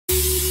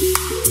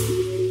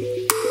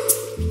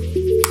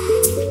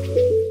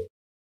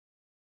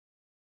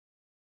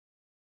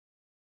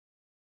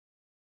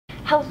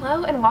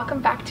Hello and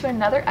welcome back to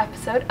another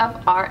episode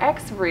of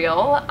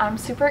RxReel. I'm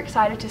super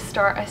excited to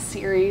start a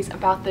series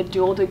about the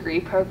dual degree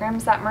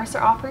programs that Mercer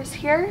offers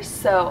here.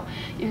 So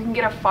you can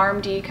get a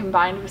Pharm.D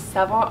combined with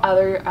several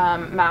other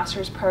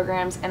master's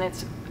programs, and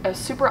it's a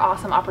super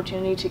awesome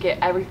opportunity to get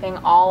everything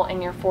all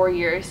in your 4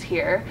 years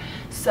here.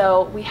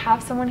 So we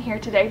have someone here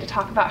today to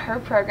talk about her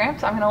program,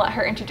 so I'm going to let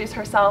her introduce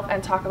herself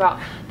and talk about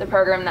the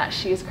program that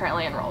she's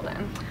currently enrolled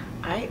in.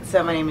 Alright,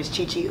 so my name is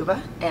ChiChi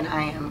Uba, and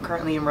I am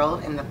currently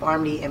enrolled in the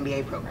Pharm.D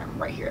MBA program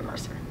right here at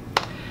Mercer.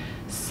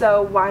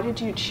 So why did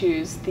you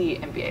choose the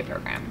MBA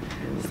program?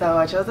 So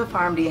I chose the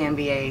Pharm.D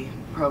MBA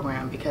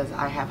program because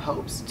I have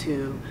hopes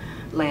to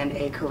land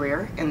a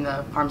career in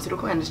the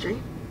pharmaceutical industry.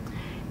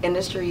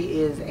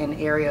 Industry is an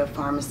area of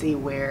pharmacy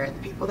where the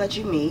people that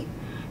you meet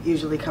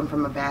usually come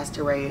from a vast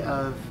array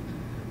of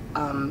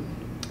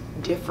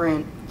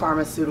different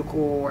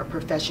pharmaceutical or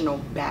professional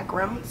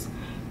backgrounds,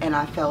 and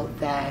I felt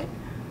that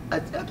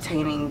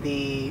obtaining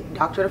the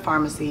doctorate of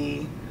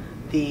pharmacy,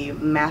 the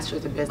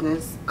master's of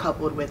business,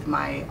 coupled with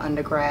my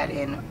undergrad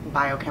in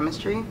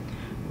biochemistry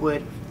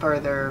would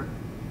further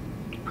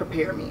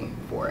prepare me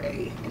for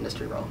a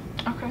industry role.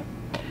 Okay.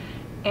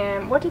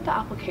 And what did the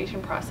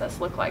application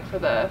process look like for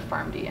the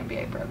Pharm.D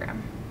MBA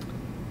program?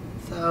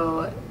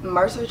 So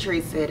Mercer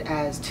treats it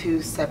as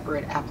two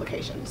separate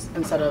applications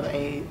instead of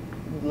a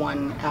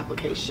one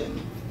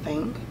application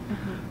thing.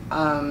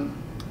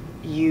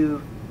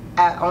 You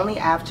only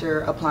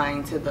after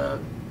applying to the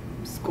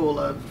school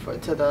of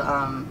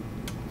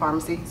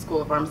pharmacy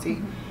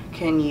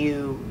can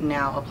you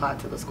now apply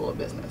to the School of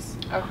Business.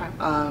 Okay.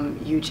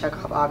 You check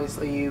off,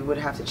 obviously you would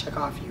have to check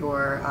off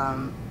your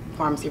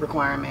pharmacy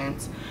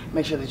requirements,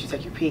 make sure that you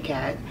take your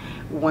PCAT.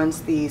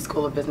 Once the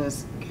School of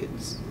Business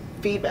gets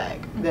feedback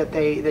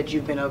that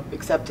you've been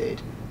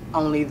accepted,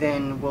 only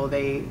then will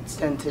they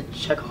tend to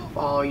check off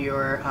all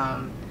your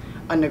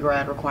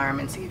undergrad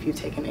requirements, see if you've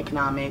taken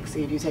economics,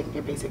 see if you've taken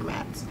your basic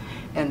maths,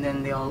 and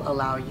then they'll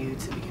allow you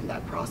to begin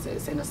that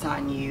process and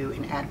assign you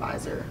an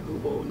advisor who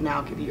will now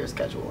give you your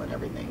schedule and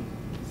everything,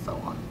 so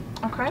on.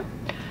 Okay.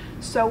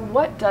 So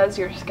what does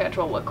your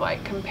schedule look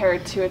like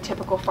compared to a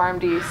typical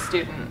Pharm.D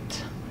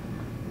student?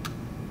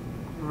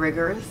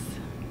 Rigorous,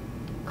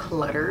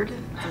 cluttered,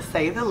 to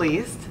say the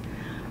least.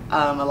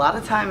 A lot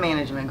of time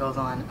management goes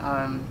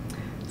on.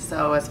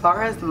 So as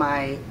far as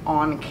my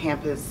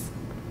on-campus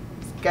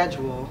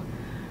schedule,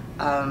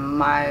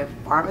 my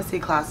pharmacy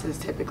classes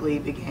typically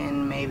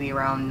begin maybe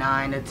around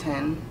 9 to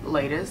 10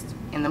 latest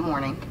in the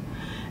morning,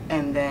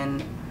 and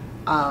then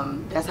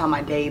that's how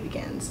my day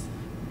begins.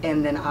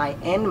 And then I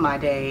end my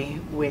day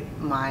with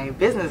my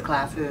business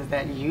classes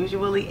that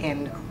usually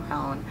end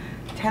around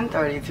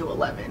 10:30 to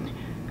 11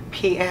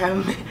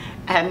 p.m.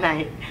 at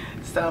night.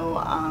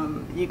 So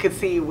you could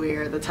see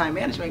where the time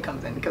management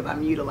comes in, because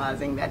I'm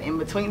utilizing that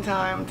in-between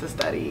time to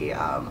study,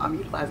 I'm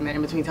utilizing that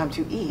in-between time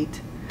to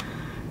eat,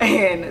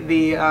 and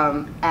the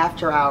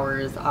after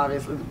hours,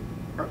 obviously,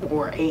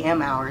 or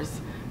AM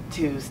hours,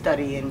 to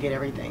study and get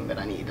everything that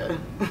I need to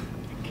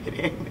get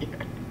in here.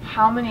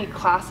 How many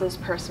classes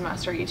per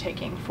semester are you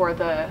taking for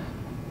the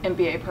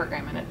MBA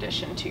program in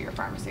addition to your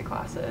pharmacy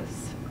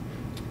classes?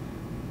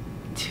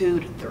 2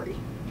 to 3.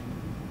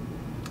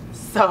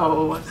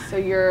 So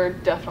you're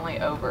definitely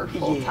over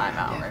full-time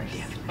hours.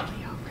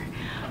 Definitely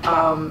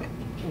over.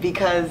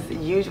 Because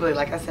usually,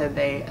 like I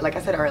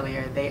said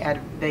earlier,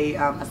 they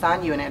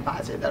assign you an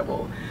advisor that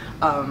will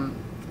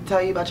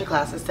tell you about your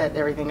classes, set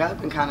everything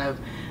up, and kind of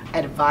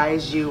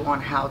advise you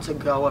on how to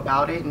go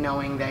about it,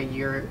 knowing that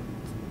you're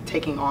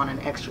taking on an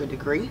extra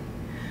degree.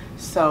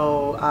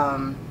 So,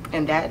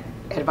 and that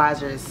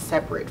advisor is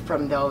separate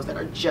from those that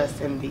are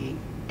just in the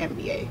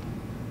MBA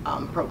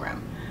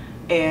program.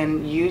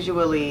 And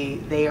usually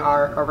they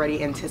are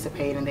already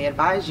anticipating, and they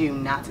advise you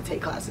not to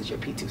take classes your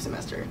P2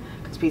 semester,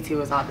 because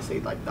P2 is obviously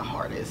like the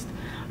hardest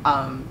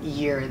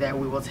year that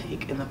we will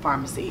take in the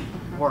pharmacy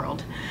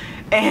world.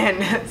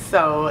 And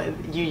so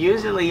you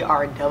usually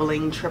are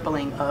doubling,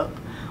 tripling up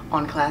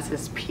on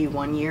classes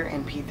P1 year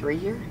and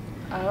P3 year.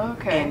 Oh,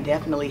 okay. And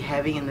definitely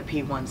heavy in the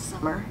P1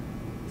 summer.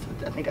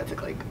 So I think I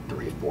took like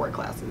 3 or 4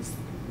 classes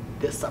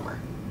this summer.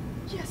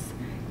 Yes.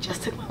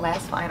 Just took my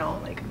last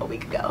final like a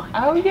week ago.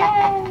 Oh,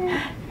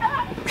 yay!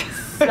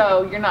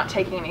 So you're not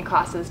taking any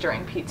classes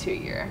during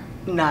P2 year?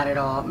 Not at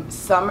all.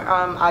 Summer,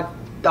 I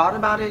thought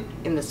about it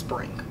in the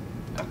spring.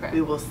 Okay. We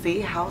will see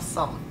how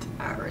soft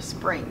our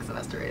spring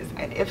semester is,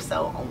 and if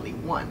so, only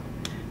 1.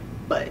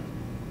 But,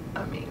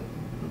 I mean,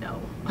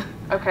 no.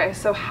 Okay,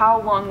 so how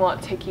long will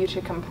it take you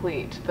to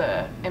complete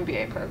the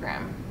MBA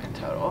program in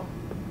total?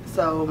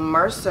 So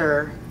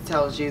Mercer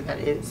tells you that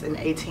it's an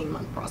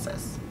 18-month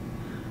process.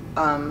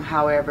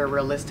 However,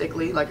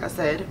 realistically, like I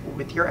said,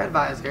 with your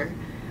advisor,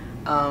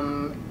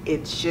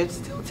 it should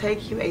still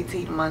take you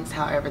 18 months.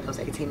 However, those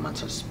 18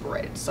 months are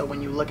spread. So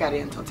when you look at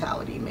it in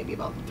totality, maybe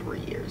about 3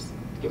 years.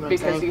 You know what I'm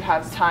saying? Because you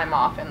have time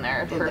off in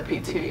there for the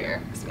P2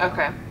 year. Yeah.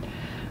 Okay.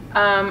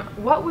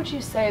 What would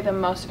you say the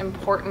most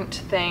important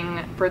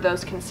thing for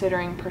those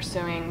considering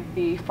pursuing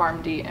the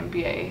Pharm.D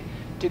MBA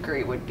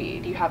degree would be?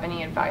 Do you have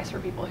any advice for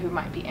people who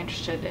might be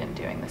interested in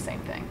doing the same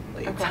thing?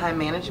 Okay. Time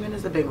management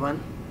is a big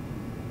one.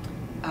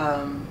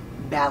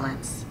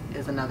 Balance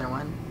is another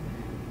one.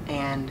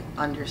 And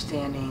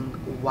understanding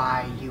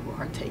why you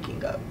are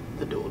taking up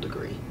the dual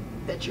degree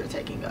that you're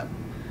taking up.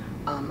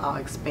 I'll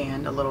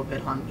expand a little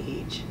bit on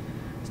each.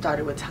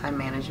 Started with time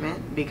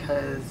management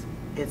because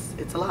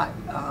it's a lot.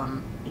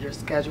 Your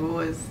schedule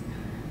is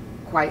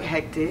quite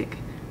hectic.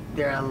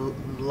 There are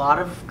a lot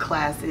of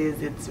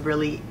classes. It's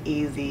really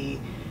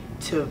easy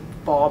to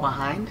fall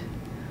behind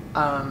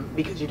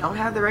because you don't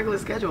have the regular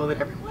schedule that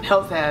everyone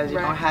else has. You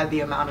don't have the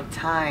amount of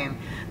time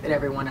that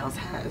everyone else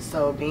has.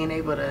 So being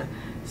able to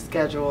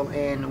schedule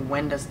in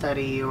when to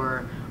study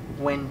or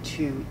when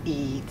to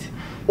eat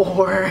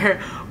or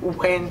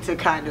when to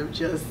kind of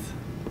just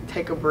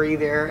take a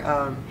breather,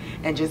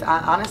 and just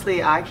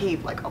honestly I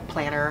keep like a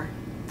planner.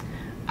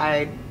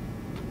 I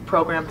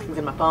program things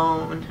in my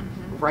phone,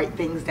 write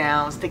things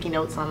down, sticky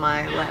notes on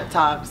my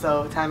laptop.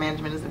 So time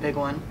management is a big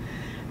one.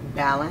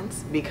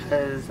 Balance,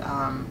 because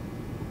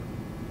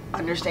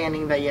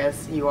understanding that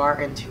yes, you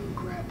are into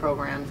grad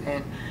programs,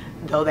 and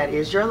though that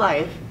is your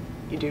life,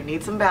 you do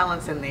need some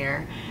balance in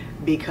there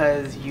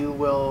because you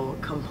will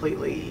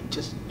completely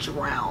just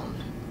drown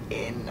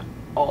in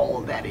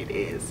all that it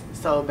is.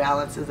 So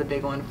balance is a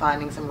big one.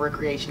 Finding some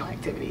recreational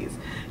activities,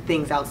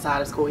 things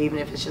outside of school, even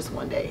if it's just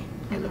one day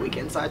in the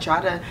weekend. So I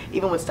try to,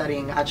 even with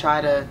studying, I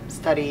try to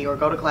study or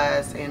go to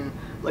class and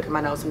look at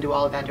my notes and do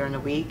all of that during the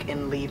week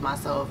and leave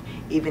myself,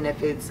 even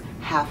if it's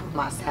half of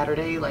my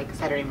Saturday, like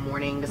Saturday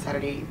morning to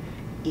Saturday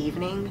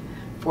evening,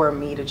 for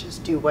me to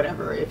just do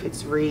whatever. If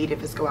it's read,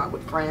 if it's go out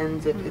with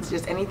friends, if it's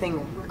just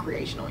anything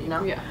recreational, you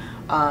know? Yeah.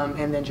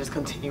 And then just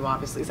continue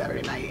obviously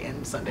Saturday night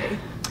and Sunday.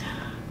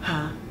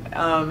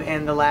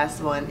 And the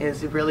last one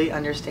is really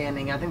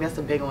understanding, I think that's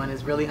the big one,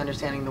 is really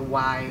understanding the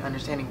why,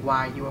 understanding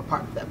why you are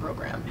part of that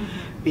program.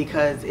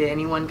 Because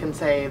anyone can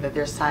say that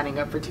they're signing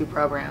up for 2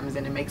 programs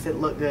and it makes it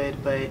look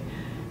good, but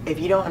if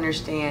you don't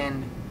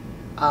understand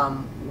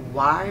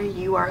why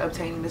you are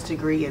obtaining this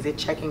degree, is it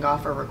checking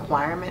off a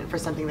requirement for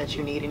something that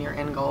you need in your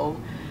end goal?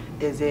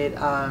 Is it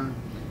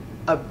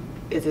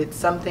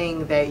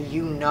something that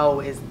you know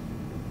is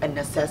a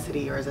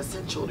necessity or is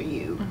essential to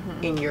you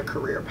in your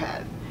career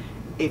path?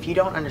 If you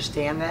don't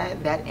understand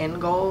that end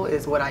goal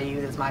is what I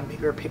use as my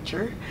bigger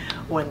picture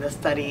when the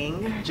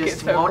studying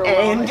just won't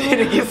end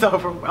and it gets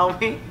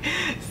overwhelming.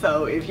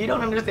 So if you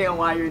don't understand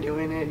why you're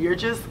doing it, you're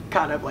just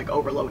kind of like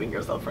overloading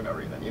yourself for no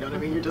reason. You know what I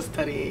mean? You're just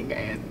studying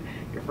and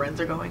your friends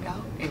are going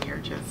out and you're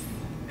just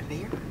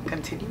there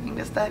continuing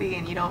to study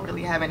and you don't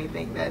really have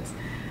anything that's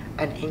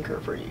an anchor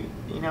for you.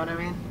 You know what I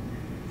mean?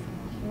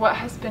 What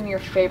has been your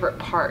favorite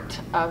part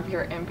of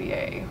your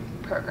MBA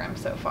program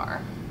so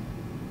far?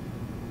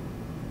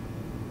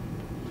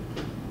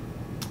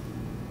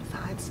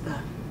 Besides the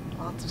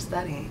lots of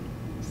studying,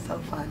 so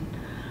fun.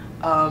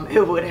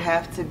 It would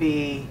have to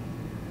be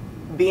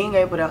being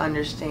able to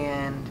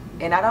understand,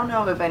 and I don't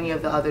know if any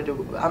of the other,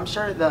 I'm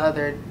sure the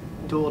other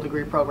dual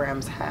degree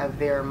programs have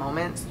their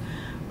moments,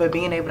 but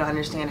being able to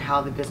understand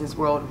how the business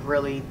world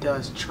really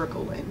does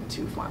trickle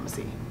into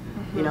pharmacy.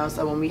 You know,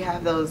 so when we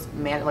have those,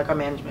 like our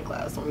management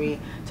class, when we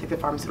take the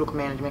pharmaceutical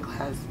management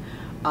class,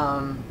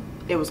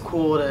 it was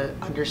cool to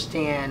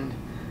understand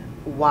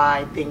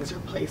why things are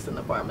placed in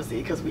the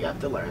pharmacy, because we have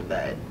to learn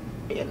that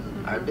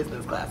in our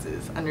business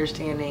classes.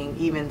 Understanding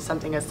even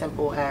something as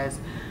simple as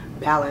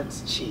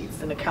balance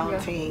sheets and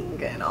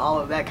accounting and all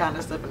of that kind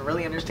of stuff, and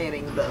really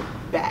understanding the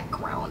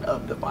background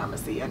of the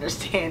pharmacy,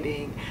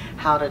 understanding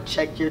how to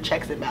check your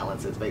checks and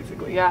balances,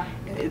 basically. Yeah.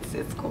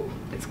 It's cool.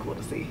 It's cool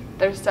to see.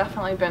 There's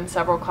definitely been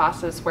several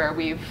classes where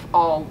we've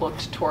all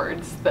looked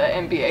towards the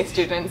MBA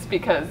students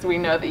because we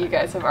know that you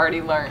guys have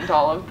already learned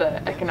all of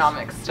the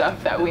economic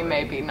stuff that we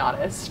may be not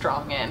as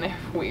strong in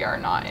if we are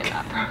not in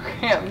that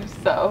program.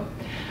 So,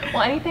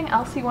 well, anything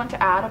else you want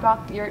to add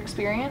about your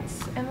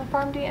experience in the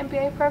Pharm.D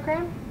MBA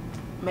program?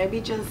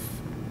 Maybe just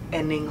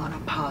ending on a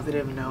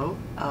positive note.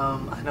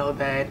 I know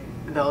that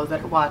those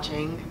that are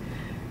watching,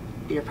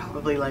 you're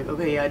probably like,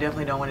 okay, yeah, I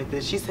definitely don't want to do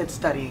this. She said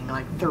studying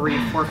like 3,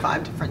 4,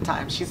 5 different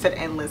times. She said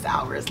endless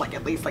hours, like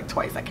at least like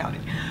twice I counted.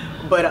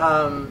 But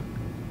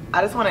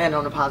I just want to end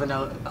on a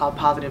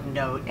positive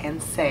note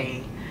and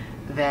say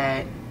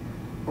that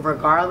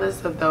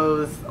regardless of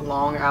those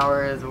long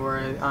hours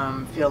or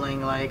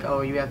feeling like,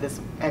 oh, you have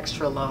this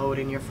extra load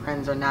and your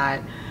friends are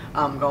not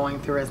going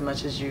through as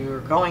much as you're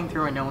going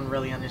through and no one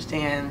really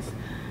understands,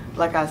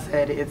 like I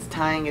said, it's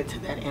tying it to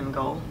that end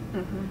goal,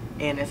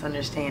 and it's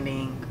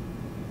understanding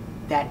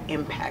that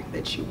impact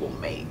that you will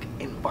make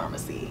in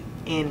pharmacy,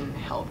 in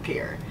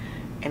healthcare,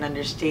 and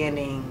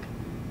understanding,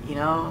 you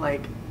know, like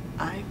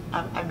I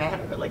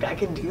matter, like I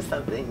can do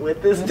something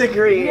with this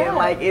degree, and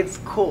like it's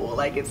cool,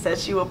 like it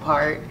sets you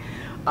apart.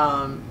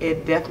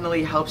 It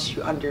definitely helps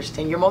you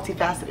understand. You're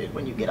multifaceted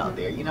when you get out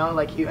there, you know,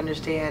 like you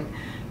understand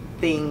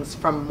things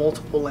from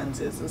multiple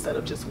lenses instead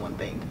of just one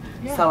thing.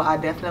 So I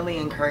definitely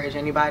encourage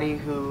anybody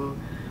who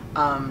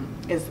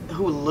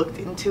who looked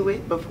into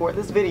it before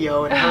this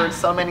video and heard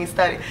so many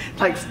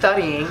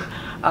studying.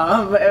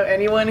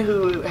 Anyone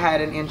who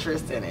had an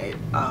interest in it,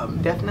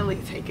 definitely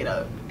take it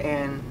up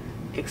and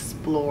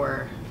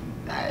explore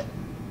that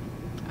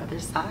other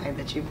side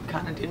that you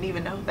kind of didn't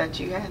even know that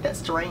you had, that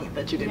strength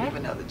that you didn't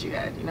even know that you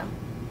had, you know?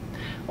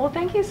 Well,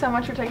 thank you so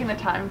much for taking the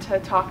time to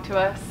talk to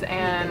us,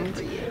 and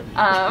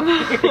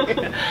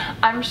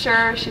I'm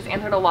sure she's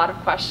answered a lot of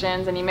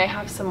questions, and you may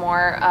have some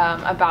more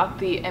about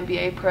the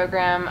MBA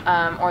program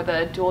or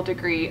the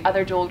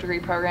other dual degree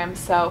programs.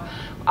 So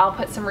I'll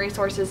put some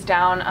resources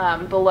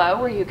down below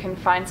where you can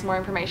find some more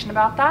information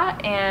about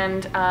that.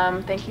 And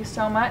thank you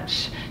so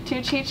much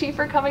to ChiChi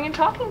for coming and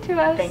talking to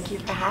us. Thank you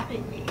for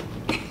having me.